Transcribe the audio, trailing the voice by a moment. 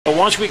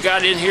once we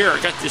got in here,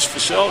 got this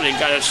facility,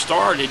 got it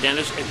started, then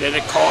it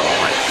caught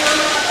on.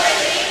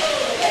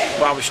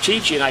 While I was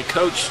teaching, I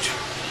coached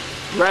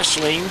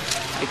wrestling,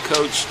 I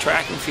coached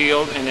track and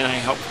field, and then I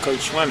helped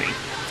coach swimming.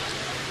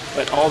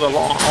 But all the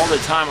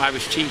time I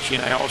was teaching,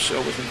 I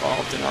also was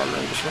involved in our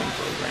Learn to Swim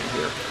program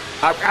here.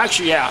 I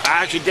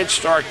actually did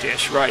start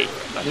this, right.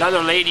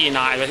 Another lady and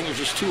I think it was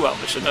just two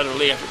of us, another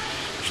lady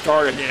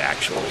started it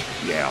actually,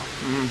 yeah.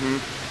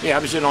 Yeah, I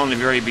was in on the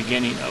very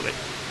beginning of it.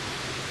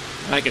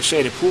 Like I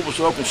say, the pool was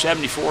open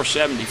 74,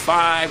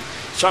 75,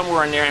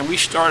 somewhere in there, and we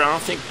started, I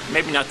don't think,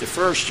 maybe not the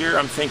first year,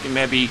 I'm thinking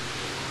maybe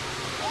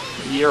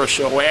a year or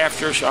so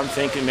after, so I'm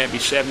thinking maybe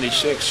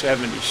 76,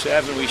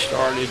 77 we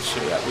started, so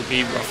that would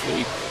be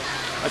roughly,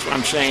 that's what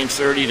I'm saying,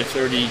 30 to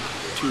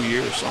 32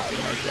 years, something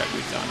like that,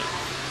 we've done it.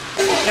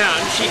 Now,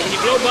 let me see, can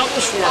you blow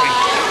bubbles for me?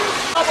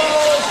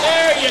 Bubbles,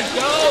 there you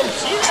go,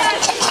 see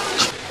that?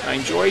 I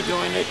enjoy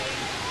doing it.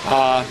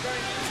 I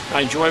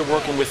enjoy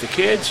working with the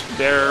kids.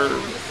 They're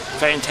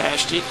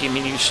fantastic. I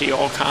mean, you see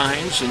all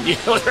kinds, and you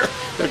know,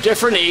 they're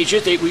different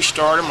ages. We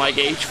start them like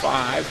age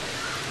 5,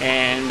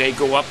 and they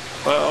go up,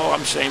 well,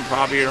 I'm saying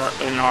probably in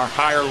our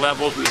higher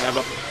levels, we have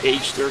up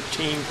age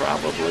 13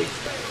 probably.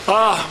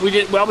 We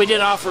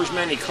didn't offer as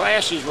many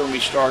classes when we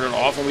started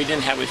off, and we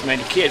didn't have as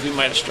many kids. We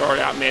might have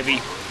started out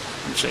maybe,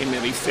 I'm saying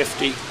maybe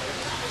 50,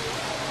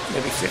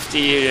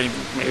 and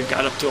maybe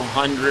got up to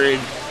 100.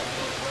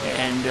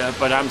 And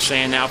but I'm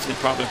saying now for the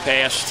probably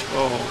past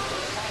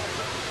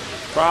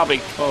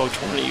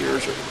 20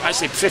 years, or I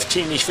say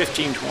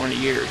 20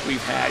 years,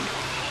 we've had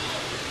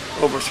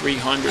over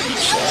 300 each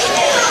session.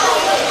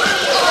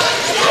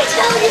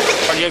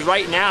 But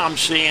right now I'm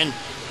seeing,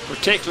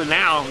 particularly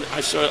now,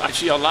 I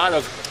see a lot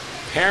of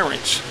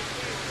parents,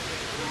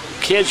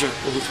 kids,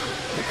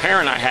 the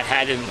parent I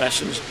had in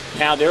lessons,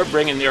 now they're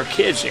bringing their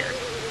kids here.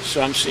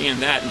 So I'm seeing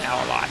that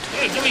now a lot.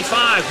 Hey, give me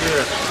 5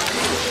 here.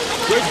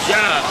 Good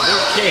job.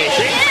 Okay,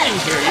 in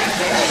here.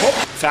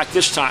 In fact,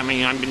 this time,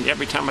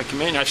 every time I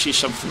come in, I see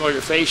some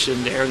familiar face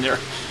in there, and they're,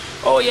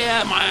 oh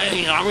yeah,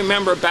 I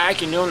remember back,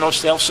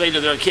 they'll say to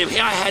their kid, hey,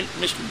 I had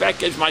Mr.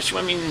 Beck as my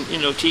swimming,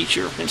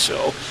 teacher, and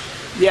so,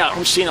 yeah,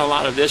 I'm seeing a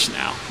lot of this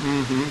now.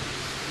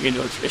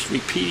 It's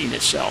repeating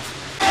itself.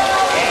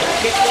 And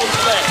kick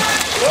those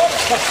legs.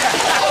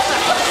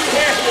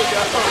 There you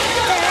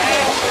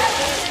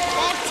go.